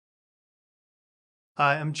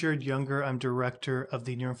Hi, I'm Jared Younger. I'm director of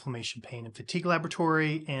the Neuroinflammation Pain and Fatigue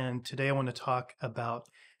Laboratory, and today I want to talk about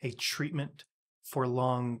a treatment for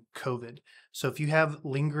long COVID. So, if you have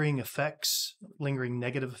lingering effects, lingering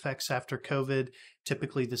negative effects after COVID,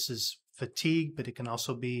 typically this is fatigue, but it can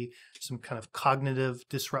also be some kind of cognitive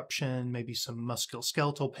disruption, maybe some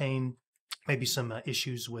musculoskeletal pain, maybe some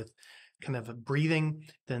issues with kind of breathing,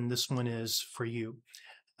 then this one is for you.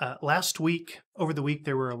 Last week, over the week,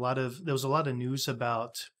 there was a lot of news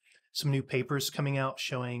about some new papers coming out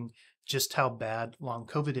showing just how bad long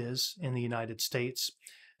COVID is in the United States.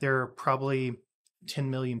 There are probably 10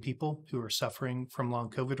 million people who are suffering from long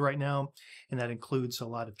COVID right now, and that includes a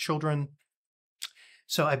lot of children.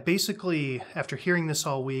 So I basically, after hearing this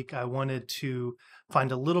all week, I wanted to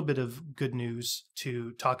find a little bit of good news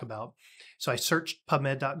to talk about. So I searched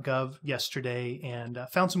PubMed.gov yesterday and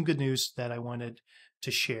found some good news that I wanted to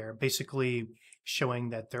share, basically showing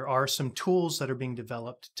that there are some tools that are being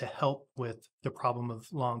developed to help with the problem of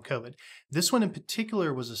long COVID. This one in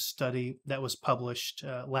particular was a study that was published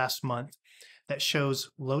last month that shows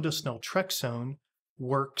low-dose naltrexone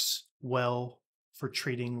works well for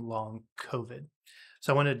treating long COVID.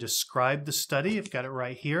 So I want to describe the study. I've got it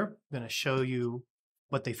right here. I'm going to show you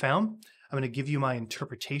what they found. I'm going to give you my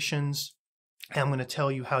interpretations, and I'm going to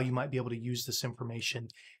tell you how you might be able to use this information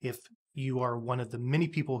if you are one of the many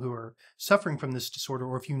people who are suffering from this disorder,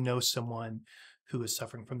 or if you know someone who is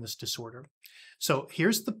suffering from this disorder. So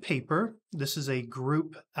here's the paper. This is a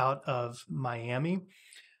group out of Miami.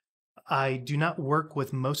 I do not work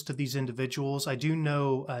with most of these individuals. I do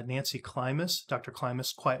know Nancy Klimas, Dr.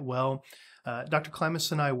 Klimas, quite well. Dr.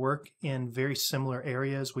 Klimas and I work in very similar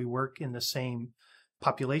areas. We work in the same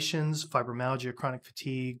populations: fibromyalgia, chronic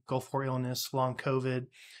fatigue, Gulf War illness, long COVID.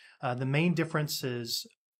 The main difference is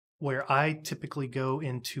where I typically go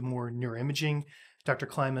into more neuroimaging. Dr.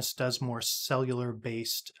 Klimas does more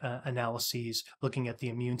cellular-based analyses looking at the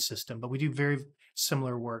immune system, but we do very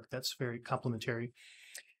similar work that's very complementary.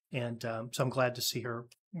 And so I'm glad to see her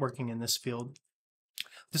working in this field.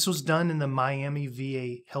 This was done in the Miami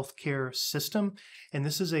VA healthcare system, and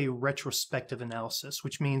this is a retrospective analysis,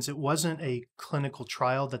 which means it wasn't a clinical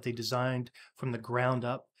trial that they designed from the ground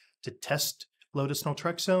up to test low-dose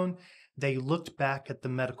naltrexone. They looked back at the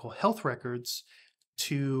medical health records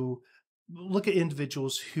to look at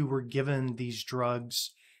individuals who were given these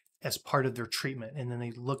drugs as part of their treatment, and then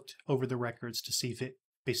they looked over the records to see if it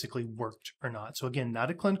basically worked or not. So again,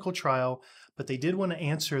 not a clinical trial, but they did want to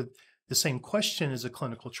answer the same question as a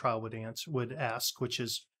clinical trial would ask, which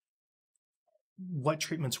is what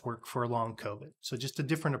treatments work for long COVID. So just a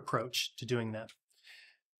different approach to doing that.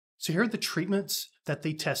 So here are the treatments that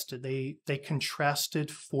they tested. They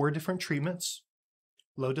contrasted 4 different treatments: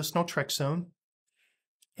 low-dose naltrexone,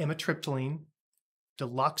 amitriptyline,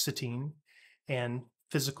 duloxetine, and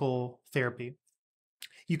physical therapy.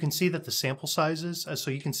 You can see that the sample sizes,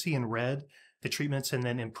 so you can see in red the treatments, and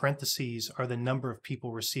then in parentheses are the number of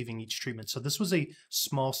people receiving each treatment. So this was a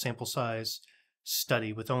small sample size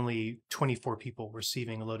study with only 24 people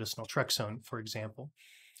receiving low-dose naltrexone, for example.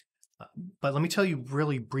 But let me tell you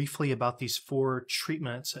really briefly about these 4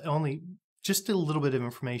 treatments, only just a little bit of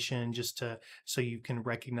information so you can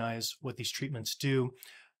recognize what these treatments do.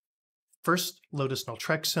 First, low-dose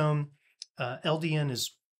naltrexone. LDN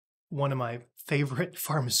is one of my favorite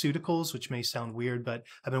pharmaceuticals, which may sound weird, but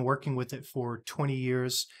I've been working with it for 20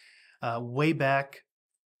 years. Way back,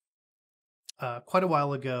 quite a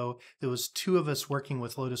while ago, there was 2 of us working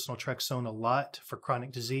with low-dose naltrexone a lot for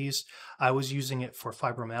chronic disease. I was using it for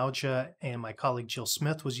fibromyalgia, and my colleague Jill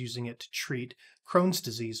Smith was using it to treat Crohn's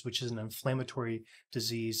disease, which is an inflammatory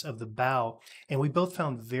disease of the bowel. And we both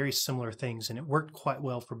found very similar things, and it worked quite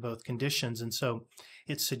well for both conditions. And so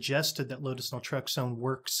it suggested that low-dose naltrexone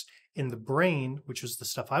works in the brain, which was the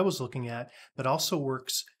stuff I was looking at, but also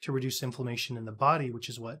works to reduce inflammation in the body, which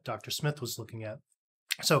is what Dr. Smith was looking at.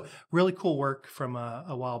 So really cool work from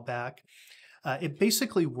a while back. It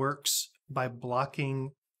basically works by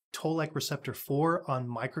blocking toll-like receptor 4 on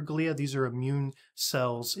microglia. These are immune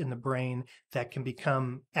cells in the brain that can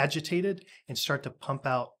become agitated and start to pump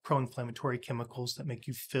out pro-inflammatory chemicals that make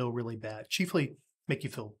you feel really bad, chiefly make you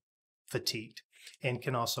feel fatigued, and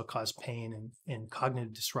can also cause pain and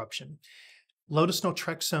cognitive disruption. Low-dose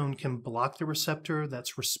naltrexone can block the receptor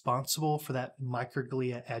that's responsible for that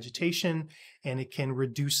microglia agitation, and it can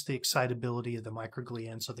reduce the excitability of the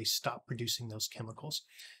microglia, and so they stop producing those chemicals.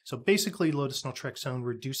 So basically, low-dose naltrexone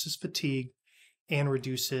reduces fatigue and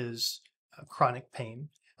reduces chronic pain,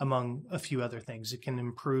 among a few other things. It can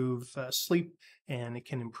improve sleep, and it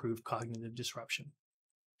can improve cognitive disruption.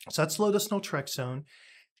 So that's low-dose naltrexone.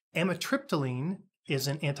 Amitriptyline is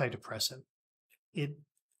an antidepressant. it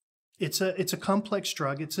it's a complex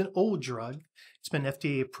drug. It's an old drug. It's been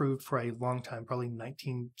FDA approved for a long time, probably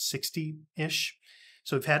 1960-ish.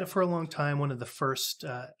 So we've had it for a long time. One of the first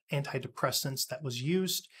antidepressants that was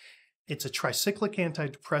used. It's a tricyclic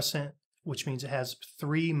antidepressant, which means it has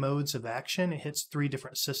 3 modes of action. It hits 3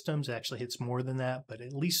 different systems. It actually hits more than that, but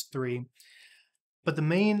at least 3. But the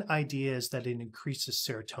main idea is that it increases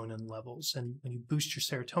serotonin levels. And when you boost your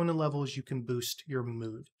serotonin levels, you can boost your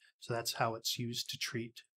mood. So that's how it's used to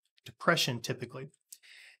treat depression typically.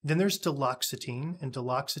 Then there's duloxetine, and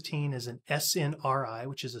duloxetine is an SNRI,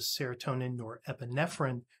 which is a serotonin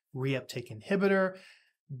norepinephrine reuptake inhibitor.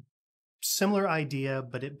 Similar idea,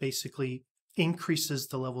 but it basically increases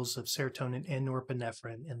the levels of serotonin and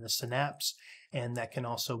norepinephrine in the synapse, and that can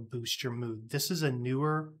also boost your mood. This is a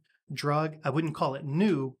newer drug. I wouldn't call it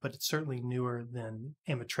new, but it's certainly newer than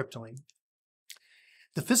amitriptyline.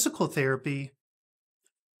 The physical therapy,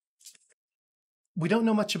 we don't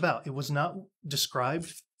know much about. It was not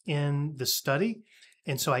described in the study,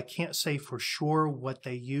 and so I can't say for sure what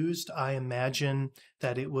they used. I imagine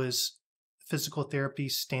that it was physical therapy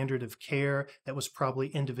standard of care that was probably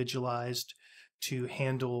individualized to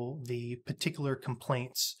handle the particular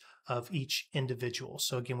complaints of each individual.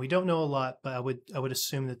 So again, we don't know a lot, but I would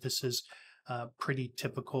assume that this is pretty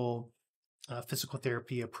typical physical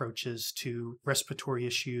therapy approaches to respiratory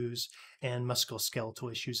issues and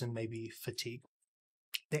musculoskeletal issues and maybe fatigue.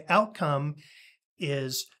 The outcome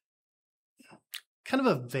is kind of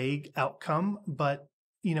a vague outcome, but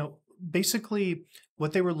basically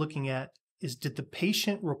what they were looking at is, did the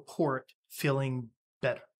patient report feeling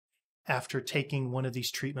better after taking one of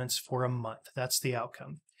these treatments for a month? That's the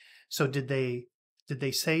outcome. So did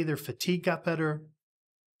they say their fatigue got better,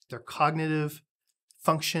 their cognitive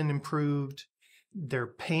function improved, their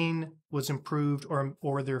pain was improved,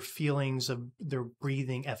 or their feelings of their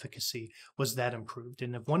breathing efficacy, was that improved?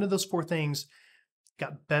 And if one of those 4 things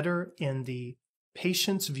got better in the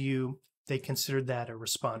patient's view, they considered that a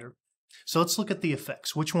responder. So let's look at the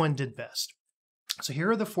effects. Which one did best? So here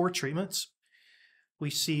are the 4 treatments. We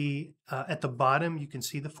see at the bottom, you can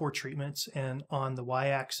see the 4 treatments, and on the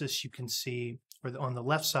y-axis, you can see, or on the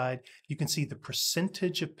left side, you can see the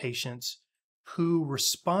percentage of patients who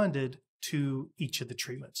responded to each of the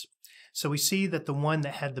treatments. So we see that the one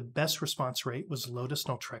that had the best response rate was low-dose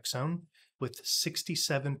naltrexone, with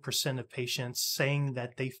 67% of patients saying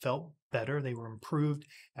that they felt better, they were improved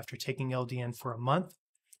after taking LDN for a month.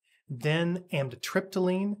 Then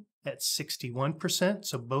amitriptyline at 61%.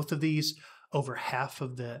 So both of these, over half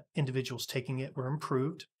of the individuals taking it were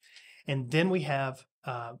improved. And then we have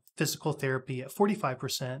physical therapy at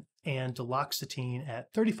 45% and duloxetine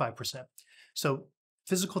at 35%. So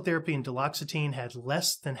physical therapy and duloxetine had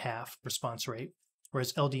less than half response rate,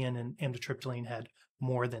 whereas LDN and amitriptyline had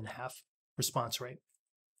more than half response rate.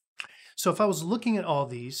 So if I was looking at all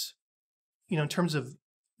these, in terms of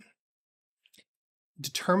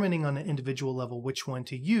determining on an individual level which one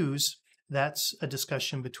to use, that's a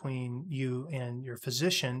discussion between you and your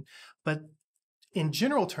physician. But in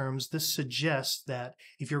general terms, this suggests that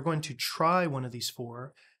if you're going to try one of these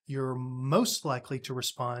 4, you're most likely to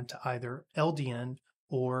respond to either LDN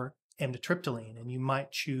or amitriptyline, and you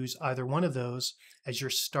might choose either one of those as your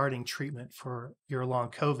starting treatment for your long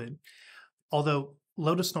COVID. Although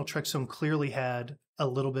low-dose naltrexone clearly had a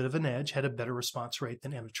little bit of an edge, had a better response rate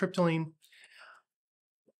than amitriptyline.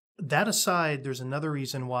 That aside, there's another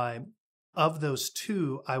reason why of those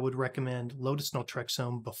 2, I would recommend low-dose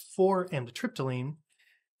naltrexone before amitriptyline.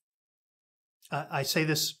 I say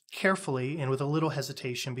this carefully and with a little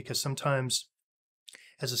hesitation, because sometimes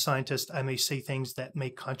as a scientist, I may say things that may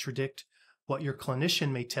contradict what your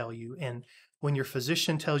clinician may tell you. And when your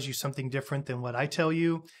physician tells you something different than what I tell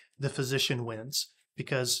you, the physician wins,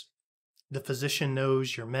 because the physician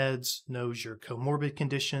knows your meds, knows your comorbid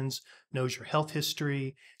conditions, knows your health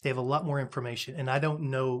history. They have a lot more information, and I don't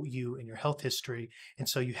know you and your health history. And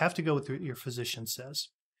so you have to go with what your physician says.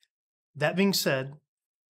 That being said,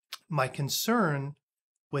 my concern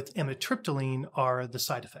with amitriptyline are the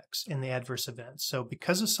side effects and the adverse events. So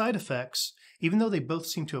because of side effects, even though they both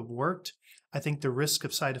seem to have worked, I think the risk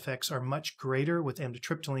of side effects are much greater with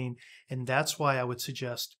amitriptyline, and that's why I would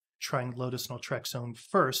suggest trying low-dose naltrexone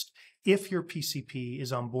first if your PCP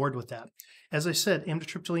is on board with that. As I said,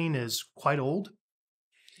 amitriptyline is quite old.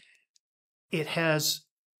 It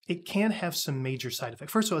can have some major side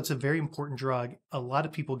effects. First of all, it's a very important drug. A lot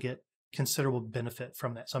of people get considerable benefit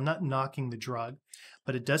from that. So I'm not knocking the drug,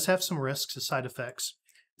 but it does have some risks of side effects.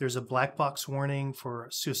 There's a black box warning for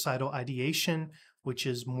suicidal ideation, which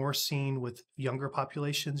is more seen with younger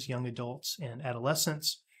populations, young adults and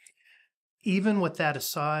adolescents. Even with that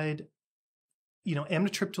aside,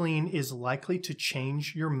 amitriptyline is likely to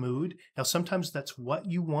change your mood. Now, sometimes that's what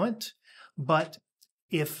you want, but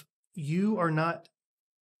if you are not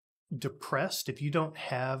depressed, if you don't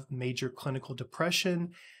have major clinical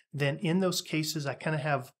depression, then in those cases, I kind of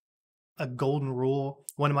have a golden rule.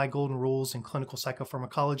 One of my golden rules in clinical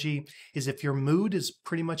psychopharmacology is if your mood is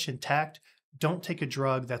pretty much intact, don't take a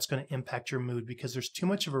drug that's going to impact your mood, because there's too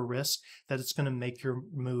much of a risk that it's going to make your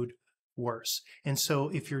mood worse. And so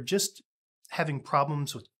if you're just having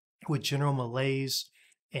problems with general malaise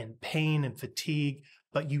and pain and fatigue,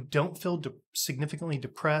 but you don't feel significantly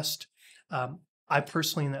depressed, I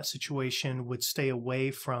personally in that situation would stay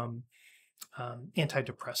away from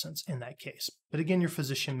antidepressants in that case. But again, your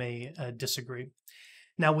physician may disagree.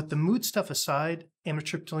 Now, with the mood stuff aside,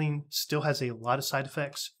 amitriptyline still has a lot of side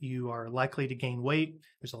effects. You are likely to gain weight.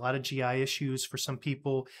 There's a lot of GI issues for some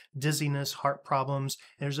people, dizziness, heart problems,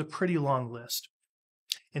 and there's a pretty long list.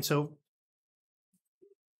 And so,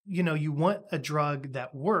 you want a drug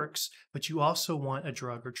that works, but you also want a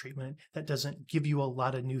drug or treatment that doesn't give you a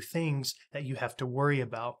lot of new things that you have to worry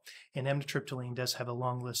about. And amitriptyline does have a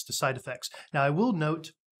long list of side effects. Now, I will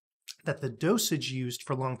note that the dosage used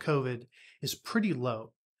for long COVID is pretty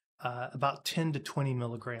low, about 10 to 20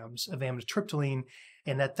 milligrams of amitriptyline.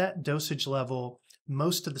 And at that dosage level,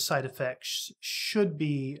 most of the side effects should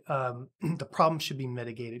be, the problem should be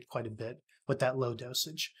mitigated quite a bit with that low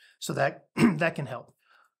dosage. So that, that can help.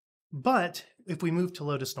 But if we move to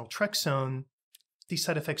low-dose naltrexone, these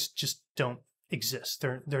side effects just don't exist.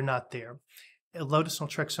 They're not there. Low-dose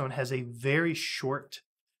naltrexone has a very short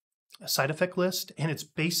side effect list, and it's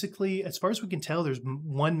basically, as far as we can tell, there's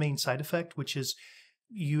one main side effect, which is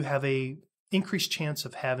you have a increased chance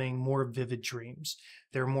of having more vivid dreams.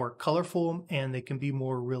 They're more colorful and they can be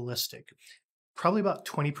more realistic. Probably about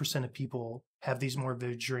 20% of people have these more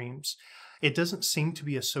vivid dreams. It doesn't seem to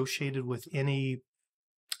be associated with any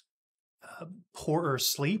poorer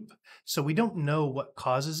sleep. So we don't know what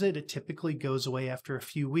causes it. It typically goes away after a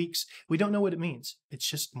few weeks. We don't know what it means. It's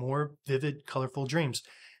just more vivid, colorful dreams.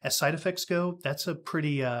 As side effects go, that's a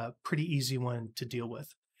pretty easy one to deal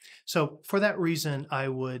with. So for that reason, I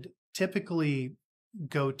would typically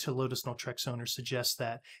go to low-dose naltrexone, or suggest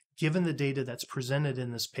that, given the data that's presented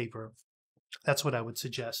in this paper. That's what I would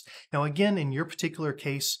suggest. Now, again, in your particular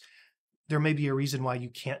case, there may be a reason why you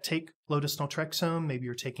can't take low-dose naltrexone. Maybe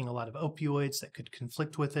you're taking a lot of opioids that could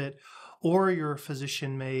conflict with it, or your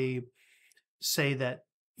physician may say that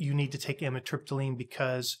you need to take amitriptyline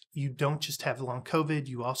because you don't just have long COVID,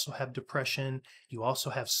 you also have depression, you also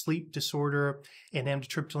have sleep disorder, and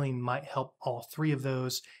amitriptyline might help all three of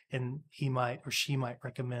those, and he might or she might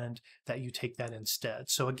recommend that you take that instead.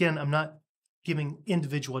 So again, I'm not giving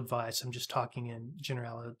individual advice, I'm just talking in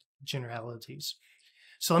generalities.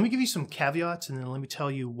 So let me give you some caveats, and then let me tell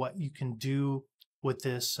you what you can do with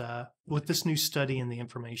this new study and the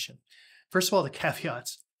information. First of all, the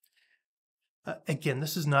caveats. Again,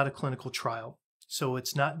 this is not a clinical trial, so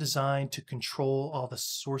it's not designed to control all the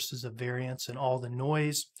sources of variance and all the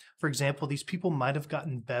noise. For example, these people might have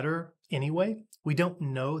gotten better anyway. We don't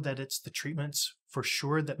know that it's the treatments for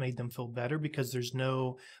sure that made them feel better, because there's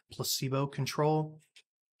no placebo control.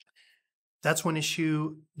 That's one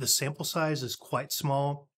issue. The sample size is quite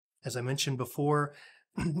small. As I mentioned before,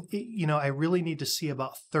 I really need to see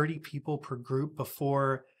about 30 people per group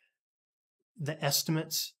before the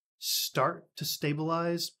estimates start to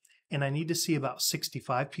stabilize. And I need to see about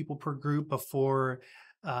 65 people per group before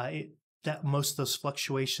that most of those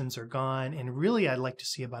fluctuations are gone. And really, I'd like to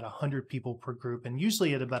see about 100 people per group. And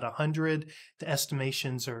usually at about 100, the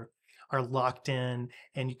estimations are locked in,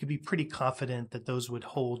 and you could be pretty confident that those would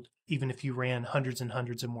hold even if you ran hundreds and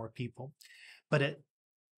hundreds of more people. But at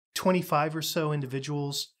 25 or so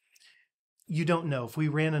individuals, you don't know. If we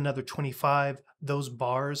ran another 25, those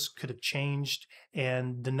bars could have changed,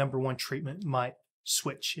 and the number one treatment might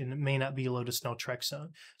switch, and it may not be low-dose naltrexone.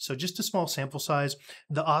 So just a small sample size.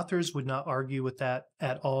 The authors would not argue with that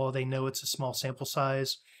at all. They know it's a small sample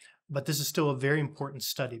size, but this is still a very important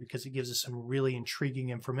study because it gives us some really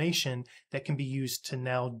intriguing information that can be used to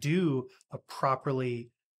now do a properly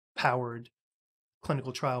powered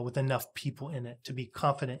clinical trial with enough people in it to be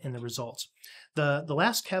confident in the results. The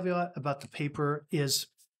last caveat about the paper is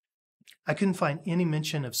I couldn't find any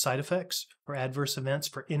mention of side effects or adverse events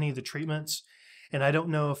for any of the treatments. And I don't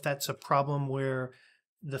know if that's a problem where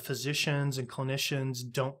the physicians and clinicians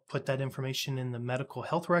don't put that information in the medical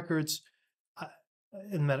health records,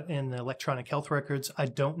 in the electronic health records. I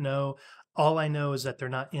don't know. All I know is that they're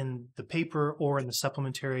not in the paper or in the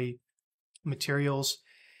supplementary materials.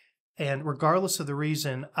 And regardless of the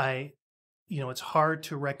reason, it's hard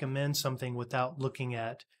to recommend something without looking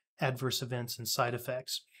at adverse events and side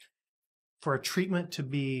effects. For a treatment to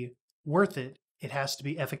be worth it, it has to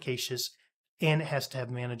be efficacious and it has to have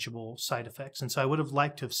manageable side effects. And so I would have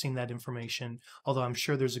liked to have seen that information, although I'm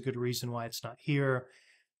sure there's a good reason why it's not here.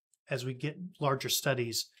 As we get larger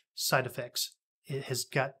studies, side effects,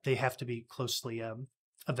 they have to be closely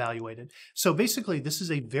evaluated. So basically, this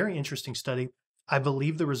is a very interesting study. I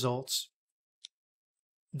believe the results,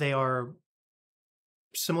 they are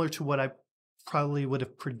similar to what I probably would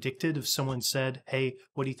have predicted if someone said, "Hey,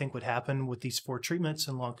 what do you think would happen with these 4 treatments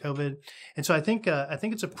in long COVID?" And so I think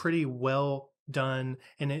it's a pretty well done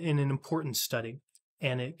and an important study,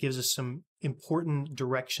 and it gives us some important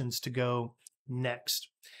directions to go next.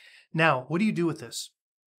 Now, what do you do with this?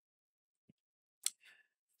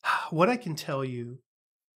 What I can tell you,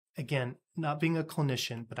 again, not being a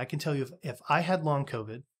clinician, but I can tell you if I had long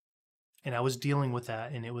COVID and I was dealing with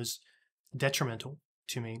that and it was detrimental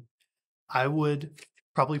to me, I would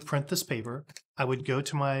probably print this paper. I would go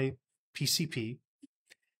to my PCP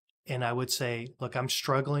and I would say, look, I'm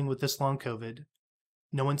struggling with this long COVID.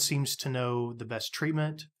 No one seems to know the best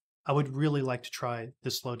treatment. I would really like to try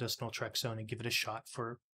this low-dose naltrexone and give it a shot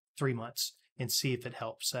for 3 months and see if it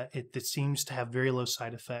helps. It seems to have very low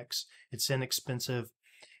side effects. It's inexpensive.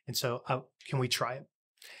 And so can we try it?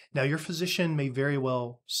 Now, your physician may very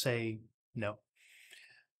well say no.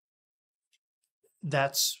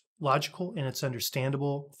 That's logical and it's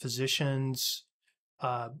understandable. Physicians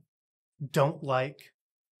don't like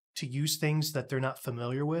to use things that they're not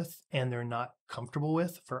familiar with and they're not comfortable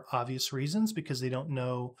with for obvious reasons because they don't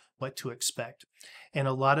know what to expect. And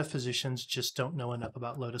a lot of physicians just don't know enough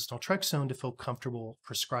about low-dose naltrexone to feel comfortable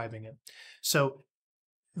prescribing it. So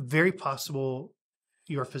very possible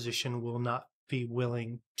your physician will not be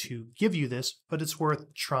willing to give you this, but it's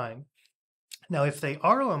worth trying. Now, if they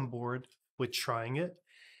are on board with trying it,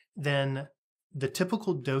 then the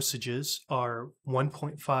typical dosages are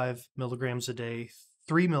 1.5 milligrams a day,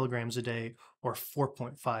 3 milligrams a day, or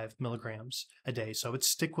 4.5 milligrams a day. So I would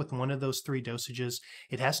stick with one of those 3 dosages.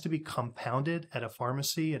 It has to be compounded at a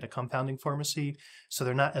pharmacy, at a compounding pharmacy, so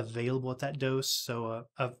they're not available at that dose. So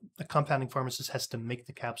a compounding pharmacist has to make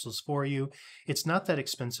the capsules for you. It's not that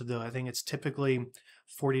expensive, though. I think it's typically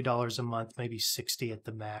 $40 a month, maybe $60 at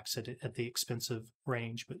the max at the expensive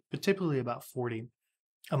range, but typically about $40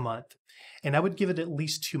 a month. And I would give it at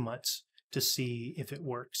least 2 months to see if it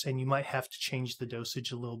works. And you might have to change the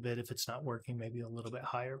dosage a little bit if it's not working, maybe a little bit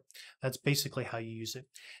higher. That's basically how you use it.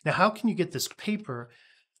 Now, how can you get this paper?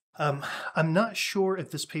 I'm not sure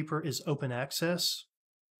if this paper is open access,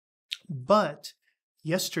 but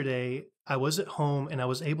yesterday I was at home and I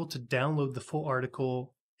was able to download the full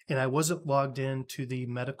article and I wasn't logged into the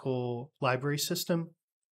medical library system.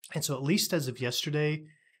 And so at least as of yesterday,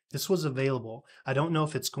 this was available. I don't know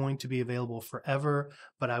if it's going to be available forever,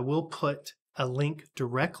 but I will put a link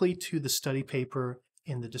directly to the study paper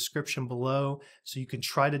in the description below. So you can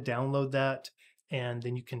try to download that and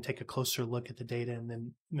then you can take a closer look at the data and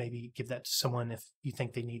then maybe give that to someone if you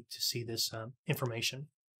think they need to see this information.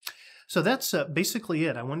 So that's basically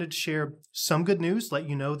it. I wanted to share some good news, let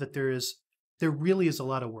you know that there really is a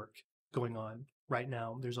lot of work going on right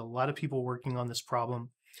now. There's a lot of people working on this problem.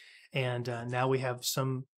 And now we have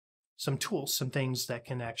some tools, some things that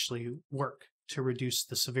can actually work to reduce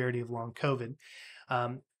the severity of long COVID.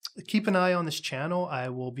 Keep an eye on this channel. I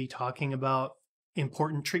will be talking about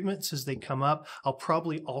important treatments as they come up. I'll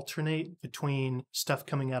probably alternate between stuff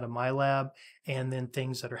coming out of my lab and then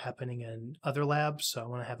things that are happening in other labs. So I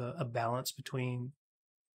want to have a balance between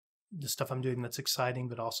the stuff I'm doing that's exciting,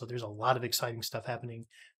 but also there's a lot of exciting stuff happening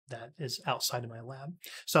that is outside of my lab.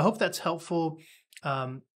 So I hope that's helpful.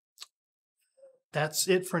 That's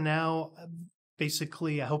it for now.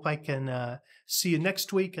 Basically, I hope I can see you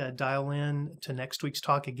next week. Dial in to next week's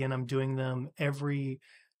talk. Again, I'm doing them every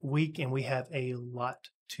week, and we have a lot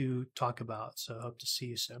to talk about. So I hope to see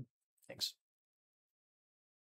you soon. Thanks.